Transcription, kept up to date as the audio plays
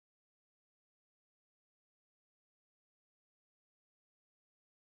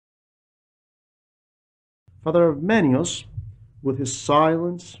Father Evmenios, with his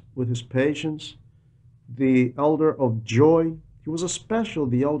silence, with his patience, the elder of joy, he was especially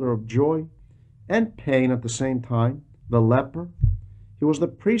the elder of joy and pain at the same time, the leper. He was the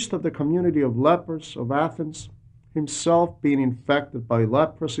priest of the community of lepers of Athens, himself being infected by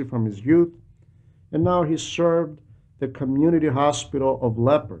leprosy from his youth, and now he served the community hospital of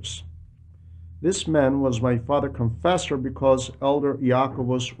lepers. This man was my father confessor because Elder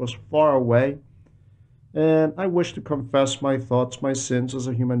Iakovos was far away, and I wished to confess my thoughts, my sins as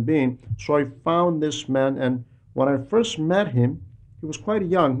a human being. So I found this man, and when I first met him, he was quite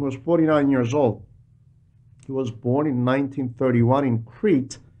young. He was 49 years old. He was born in 1931 in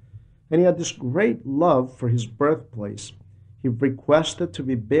Crete, and he had this great love for his birthplace. He requested to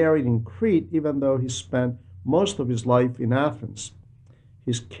be buried in Crete, even though he spent most of his life in Athens.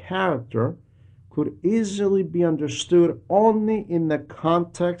 His character could easily be understood only in the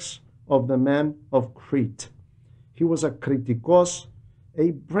context of the men of Crete. He was a kritikos,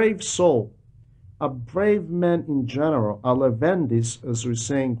 a brave soul, a brave man in general, a levendis, as we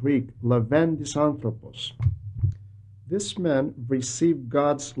say in Greek, levendis anthropos. This man received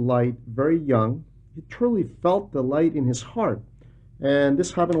God's light very young. He truly felt the light in his heart. And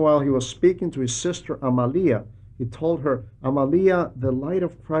this happened while he was speaking to his sister Amalia. He told her, Amalia, the light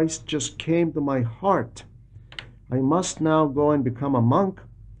of Christ just came to my heart. I must now go and become a monk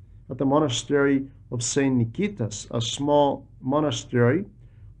at the monastery of St. Nikitas, a small monastery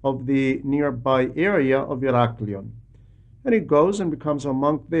of the nearby area of Heraklion. And he goes and becomes a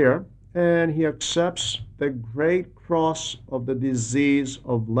monk there, and he accepts the great cross of the disease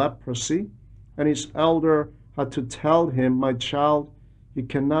of leprosy. And his elder had to tell him, my child, you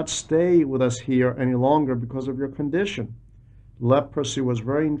cannot stay with us here any longer because of your condition. Leprosy was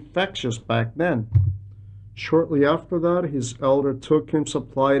very infectious back then. Shortly after that, his elder took him,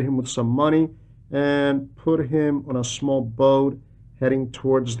 supplied him with some money, and put him on a small boat heading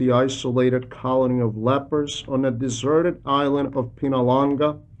towards the isolated colony of lepers on a deserted island of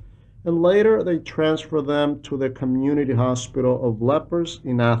Pinalonga. And later they transferred them to the community hospital of lepers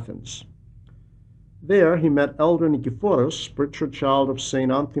in Athens. There he met Elder Nikiforos, spiritual child of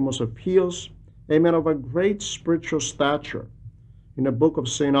St. Anthimos of Chios, a man of a great spiritual stature. In the book of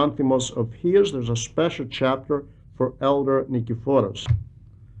St. Anthimos of Chios, there's a special chapter for Elder Nikiforos.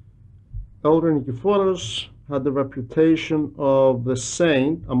 Elder Nikiforos had the reputation of the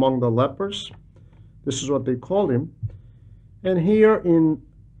saint among the lepers. This is what they called him. And here in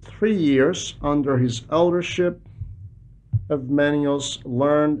 3 years under his eldership, Evmenios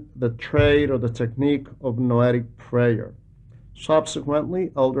learned the trade or the technique of noetic prayer.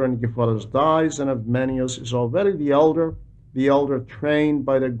 Subsequently, Elder Nikiforos dies, and Evmenios is already the elder trained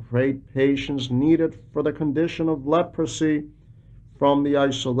by the great patience needed for the condition of leprosy from the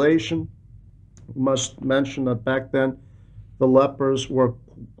isolation. We must mention that back then the lepers were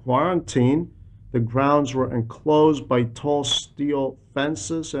quarantined. The grounds were enclosed by tall steel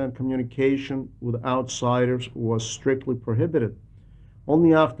fences, and communication with outsiders was strictly prohibited.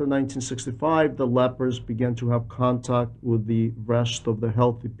 Only after 1965, the lepers began to have contact with the rest of the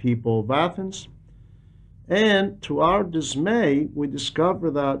healthy people of Athens. And to our dismay, we discover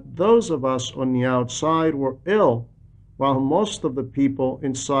that those of us on the outside were ill, while most of the people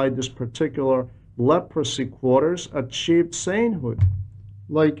inside this particular leprosy quarters achieved sainthood.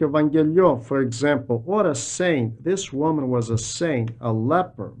 Like Evangelio, for example, what a saint. This woman was a saint, a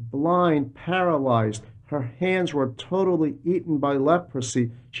leper, blind, paralyzed. Her hands were totally eaten by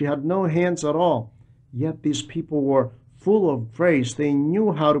leprosy. She had no hands at all. Yet these people were full of grace. They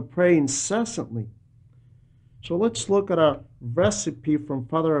knew how to pray incessantly. So let's look at a recipe from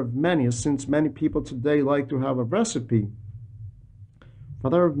Father Evmenios, since many people today like to have a recipe.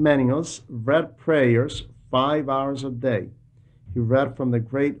 Father Evmenios read prayers 5 hours a day. He read from the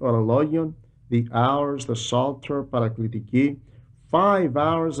great Orologion, the hours, the Psalter, Paraklitiki, 5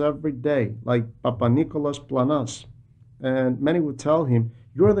 hours every day, like Papa Nicholas Planas. And many would tell him,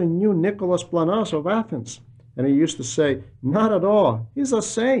 you're the new Nicholas Planas of Athens. And he used to say, not at all, he's a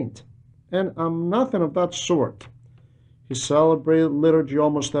saint. And I'm nothing of that sort. He celebrated liturgy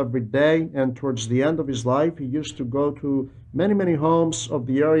almost every day, and towards the end of his life, he used to go to many, many homes of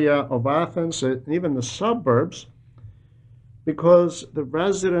the area of Athens, and even the suburbs, because the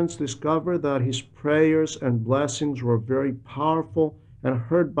residents discovered that his prayers and blessings were very powerful and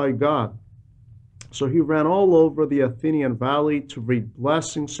heard by God. So he ran all over the Athenian Valley to read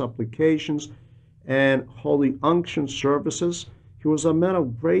blessings, supplications, and holy unction services. He was a man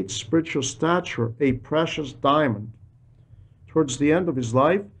of great spiritual stature, a precious diamond. Towards the end of his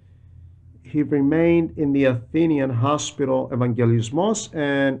life, he remained in the Athenian hospital Evangelismos,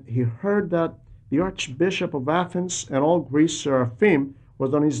 and he heard that The Archbishop of Athens and all Greece, Seraphim,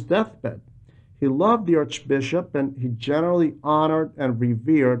 was on his deathbed. He loved the Archbishop, and he generally honored and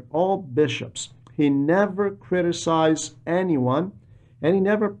revered all bishops. He never criticized anyone, and he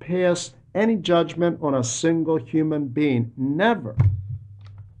never passed any judgment on a single human being. Never.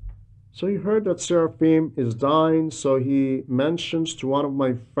 So he heard that Seraphim is dying, so he mentions to one of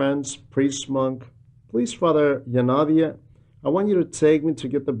my friends, priest monk, please, Father Yanadia, I want you to take me to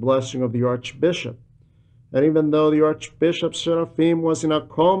get the blessing of the Archbishop. And even though the Archbishop Seraphim was in a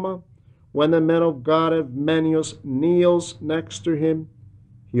coma, when the man of God Evmenios kneels next to him,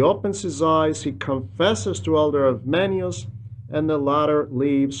 he opens his eyes, he confesses to Elder Evmenios, and the latter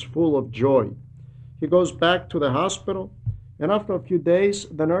leaves full of joy. He goes back to the hospital, and after a few days,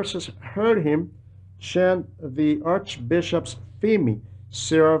 the nurses heard him chant the Archbishop's Theme,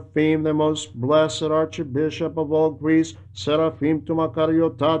 Seraphim, the most blessed Archbishop of all Greece, Seraphim tu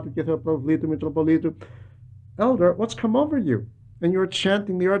makariotatu kithoprovlitu metropolitu. Elder, what's come over you? And you're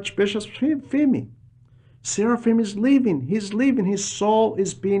chanting the Archbishop's Theme. Seraphim is leaving. He's leaving. His soul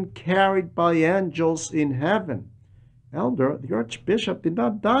is being carried by angels in heaven. Elder, the Archbishop did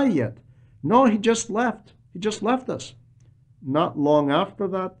not die yet. No, he just left. He just left us. Not long after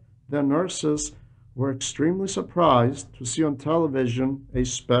that, the nurses were extremely surprised to see on television a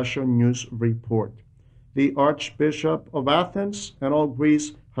special news report. The Archbishop of Athens and all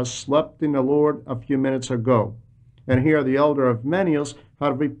Greece has slept in the Lord a few minutes ago. And here the elder Evmenios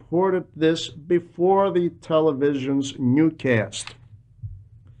had reported this before the television's newscast.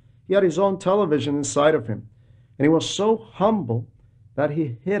 He had his own television inside of him, and he was so humble that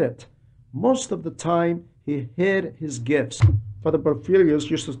he hid it. Most of the time, he hid his gifts. Father Porphyrios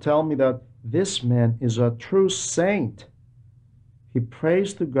used to tell me that this man is a true saint. He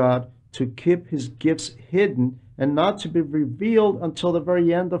prays to God to keep his gifts hidden and not to be revealed until the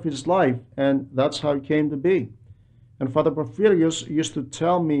very end of his life, and that's how it came to be. And Father Porphyrios used to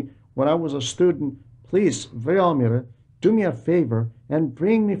tell me when I was a student, please, Veomire, do me a favor and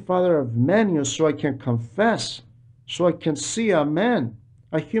bring me Father Evmenios so I can confess, so I can see a man,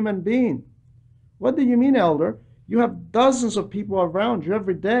 a human being. What do you mean, Elder? You have dozens of people around you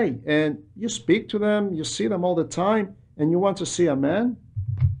every day, and you speak to them, you see them all the time, and you want to see a man?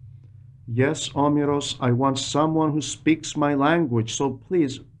 Yes, Omiros, I want someone who speaks my language, so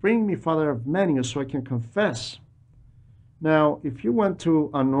please bring me Father Evmenios so I can confess. Now, if you went to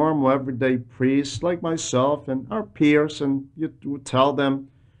a normal everyday priest like myself and our peers, and you would tell them,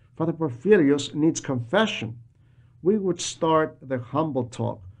 Father Porphyrios needs confession, we would start the humble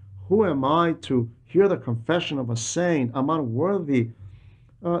talk. Who am I to hear the confession of a saint? I'm unworthy.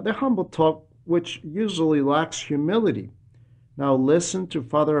 The humble talk, which usually lacks humility. Now listen to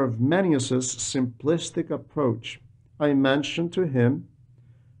Father Evmenios' simplistic approach. I mentioned to him,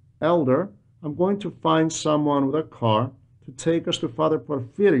 Elder, I'm going to find someone with a car to take us to Father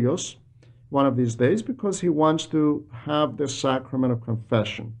Porphyrios one of these days because he wants to have the sacrament of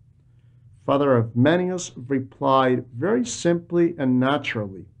confession. Father Evmenios replied very simply and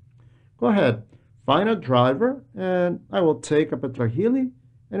naturally, go ahead, find a driver and I will take a Petrahili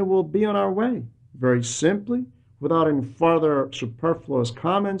and we'll be on our way. Very simply, without any further superfluous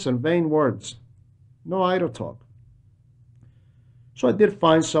comments and vain words. No idle talk. So I did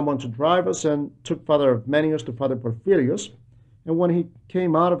find someone to drive us and took Father Evmenios to Father Porphyrios. And when he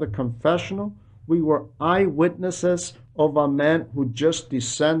came out of the confessional, we were eyewitnesses of a man who just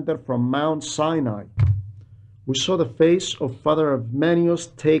descended from Mount Sinai. We saw the face of Father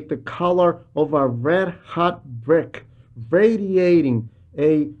Evmenios take the color of a red-hot brick, radiating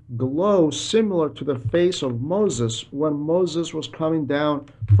a glow similar to the face of Moses when Moses was coming down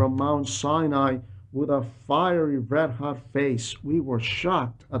from Mount Sinai with a fiery red-hot face. We were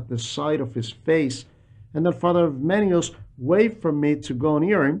shocked at the sight of his face. And then Father Evmenios waved for me to go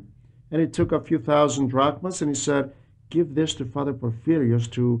near him, and he took a few thousand drachmas and he said, give this to Father Porphyrios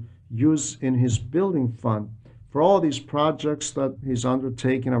to use in his building fund for all these projects that he's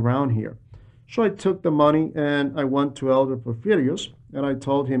undertaking around here. So I took the money and I went to Elder Porphyrios and I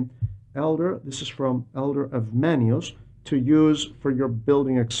told him, Elder, this is from Elder Evmenios to use for your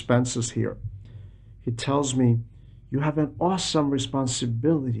building expenses here. He tells me, you have an awesome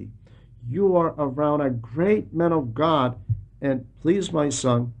responsibility. You are around a great man of God, and please, my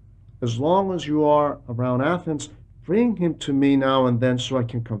son, as long as you are around Athens, bring him to me now and then so I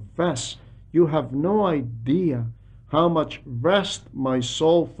can confess. You have no idea how much rest my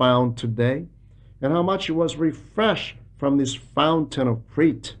soul found today and how much it was refreshed from this fountain of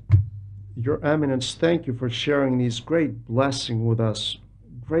Crete. Your Eminence, thank you for sharing this great blessing with us.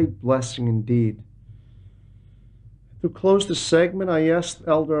 Great blessing indeed. To close the segment, I asked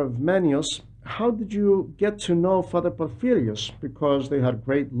Elder Evmenios how did you get to know Father Porphyrios? Because they had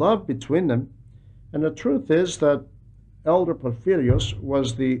great love between them. And the truth is that Elder Porphyrios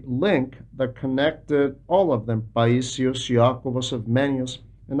was the link that connected all of them, Paisios, Iakovos, Evmenios,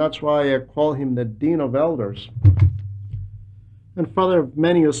 and that's why I call him the Dean of Elders. And Father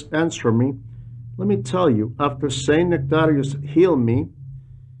Evmenios answered me, let me tell you, after Saint Nectarius healed me,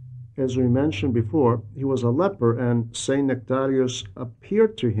 as we mentioned before, he was a leper, and Saint Nectarius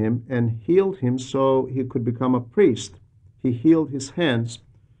appeared to him and healed him so he could become a priest. He healed his hands.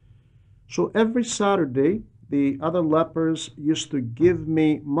 So every Saturday, the other lepers used to give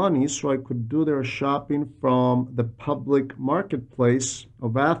me money so I could do their shopping from the public marketplace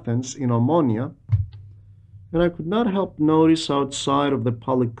of Athens in Omonia. And I could not help notice outside of the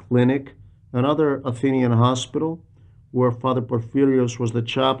polyclinic, another Athenian hospital, where Father Porphyrios was the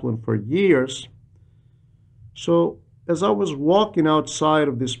chaplain for years. So as I was walking outside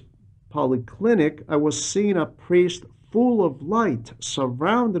of this polyclinic, I was seeing a priest full of light,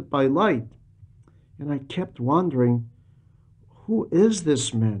 surrounded by light. And I kept wondering, who is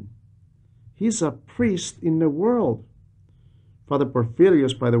this man? He's a priest in the world. Father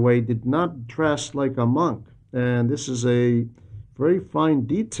Porphyrios, by the way, did not dress like a monk. And this is a very fine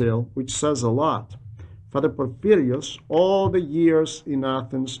detail which says a lot. Father Porphyrios, all the years in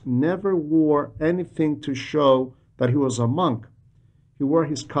Athens, never wore anything to show that he was a monk. He wore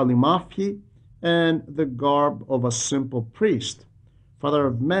his kalimafyi and the garb of a simple priest.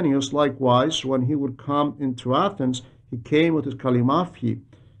 Father Evmenios, likewise, when he would come into Athens, he came with his kalimafyi.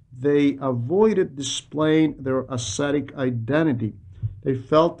 They avoided displaying their ascetic identity. They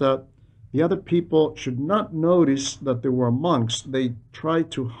felt that the other people should not notice that they were monks. They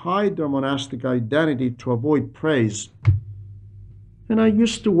tried to hide their monastic identity to avoid praise. And I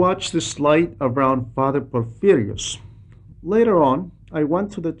used to watch this light around Father Porphyrios. Later on, I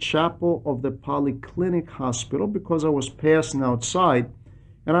went to the chapel of the Polyclinic Hospital because I was passing outside,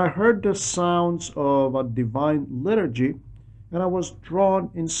 and I heard the sounds of a divine liturgy, and I was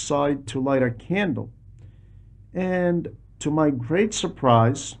drawn inside to light a candle. And to my great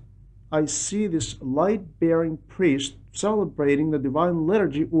surprise, I see this light-bearing priest celebrating the divine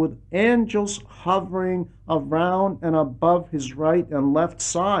liturgy with angels hovering around and above his right and left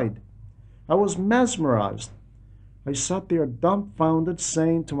side. I was mesmerized. I sat there dumbfounded,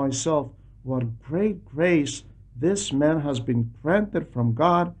 saying to myself, what great grace this man has been granted from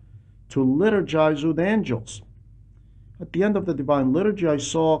God to liturgize with angels. At the end of the divine liturgy, I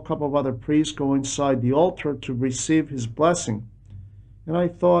saw a couple of other priests go inside the altar to receive his blessing. And I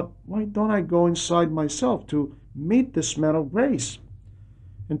thought, why don't I go inside myself to meet this man of grace?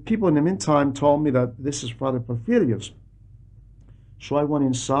 And people in the meantime told me that this is Father Porphyrios. So I went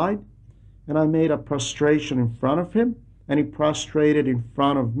inside and I made a prostration in front of him, and he prostrated in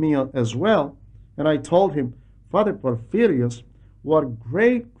front of me as well. And I told him, Father Porphyrios, what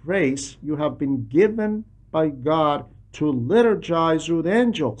great grace you have been given by God to liturgize with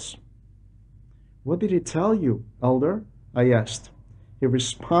angels. What did he tell you, Elder? I asked. He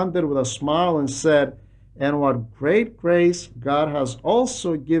responded with a smile and said, and what great grace God has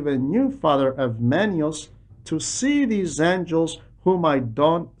also given you, Father Evmenios, to see these angels whom I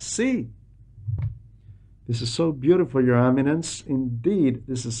don't see. This is so beautiful, Your Eminence. Indeed,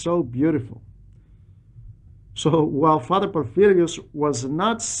 this is so beautiful. So while Father Porphyrios was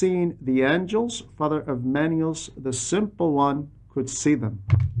not seeing the angels, Father Evmenios, the simple one, could see them.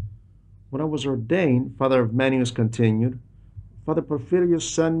 When I was ordained, Father Evmenios continued, Father Porphyrios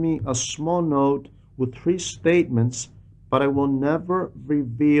sent me a small note with 3 statements, but I will never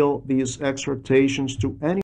reveal these exhortations to anyone.